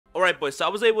Alright, boys, so I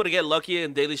was able to get lucky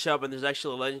in Daily Shop, and there's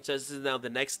actually a legend chest. This is now the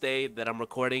next day that I'm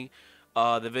recording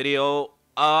the video.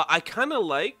 I kind of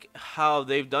like how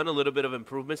they've done a little bit of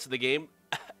improvements to the game,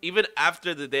 even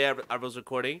after the day I was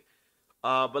recording.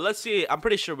 But let's see. I'm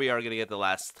pretty sure we are going to get the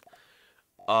last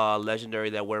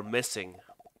legendary that we're missing.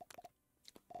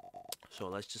 So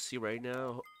let's just see right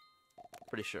now.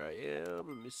 Pretty sure I am.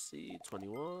 Let me see.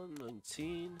 21,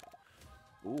 19.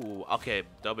 Ooh, okay,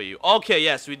 W. Okay,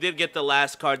 yes, we did get the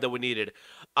last card that we needed.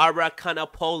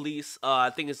 Arachnopolis.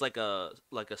 I think it's like a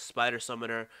spider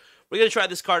summoner. We're gonna try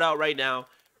this card out right now.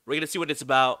 We're gonna see what it's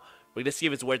about. We're gonna see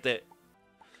if it's worth it.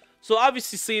 So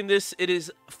obviously, seeing this, it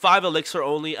is 5 elixir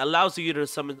only. Allows you to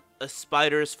summon a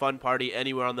spider's fun party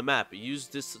anywhere on the map. Use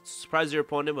this to surprise your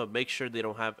opponent, but make sure they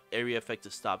don't have area effect to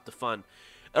stop the fun.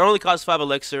 It only costs 5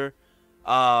 elixir.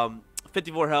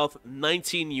 54 health,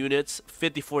 19 units,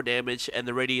 54 damage, and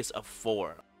the radius of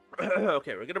 4.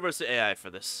 Okay, we're gonna verse the AI for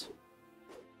this.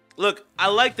 Look, I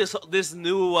like this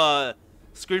new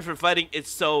screen for fighting. It's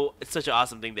such an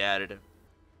awesome thing they added.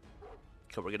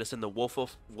 Okay, we're gonna send the wolf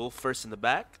first in the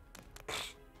back.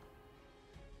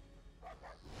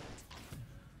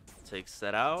 Takes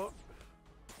that out.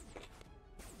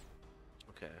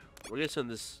 Okay, we're gonna send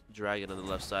this dragon on the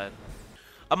left side.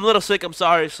 I'm a little sick, I'm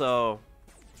sorry, so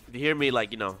if you hear me,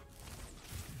 like, you know.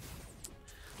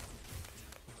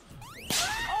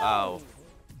 Ow.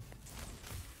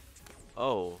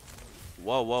 Oh.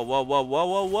 Whoa, whoa, whoa, whoa, whoa,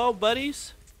 whoa, whoa,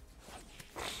 buddies.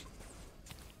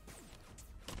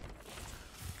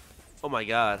 Oh my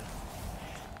god.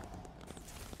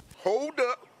 Hold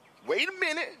up. Wait a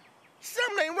minute.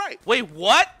 Something ain't right. Wait,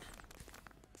 what?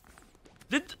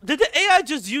 Did the AI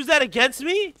just use that against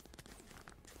me?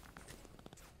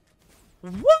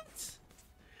 What?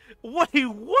 Wait,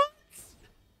 what?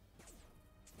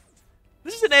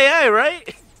 This is an AI,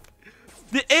 right?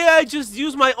 The AI just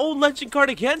used my own legend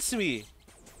card against me.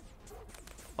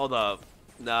 Hold up.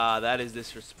 Nah, that is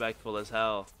disrespectful as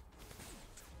hell.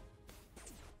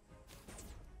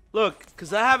 Look,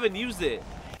 because I haven't used it.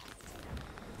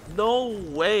 No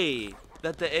way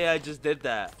that the AI just did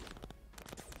that.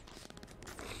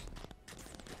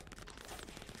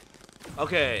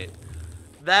 Okay.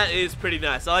 That is pretty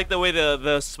nice. I like the way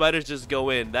the spiders just go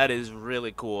in. That is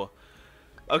really cool.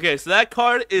 Okay, so that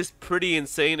card is pretty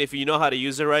insane if you know how to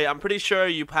use it right. I'm pretty sure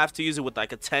you have to use it with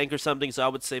like a tank or something. So I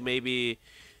would say maybe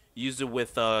use it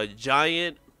with a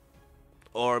giant,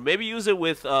 or maybe use it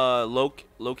with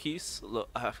Loki's.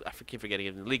 I keep forgetting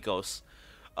it. Lycos.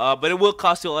 But it will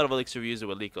cost you a lot of elixir to use it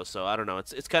with Lycos. So I don't know.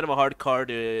 It's kind of a hard card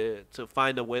to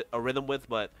find a rhythm with,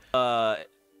 but 9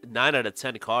 out of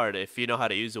 10 card if you know how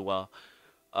to use it well.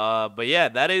 But yeah,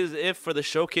 that is it for the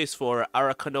showcase for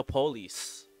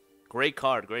Arachnopolis. Great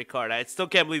card, great card. I still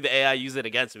can't believe the AI used it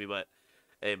against me, but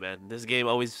hey, man, this game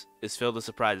always is filled with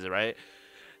surprises, right?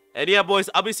 And yeah, boys,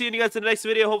 I'll be seeing you guys in the next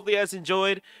video. Hopefully you guys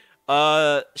enjoyed.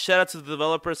 Shout out to the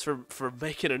developers for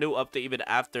making a new update even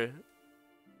after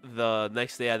the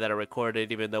next day that I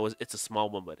recorded, even though it's a small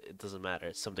one, but it doesn't matter.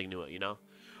 It's something new, you know?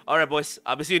 All right, boys,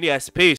 I'll be seeing you guys. Peace.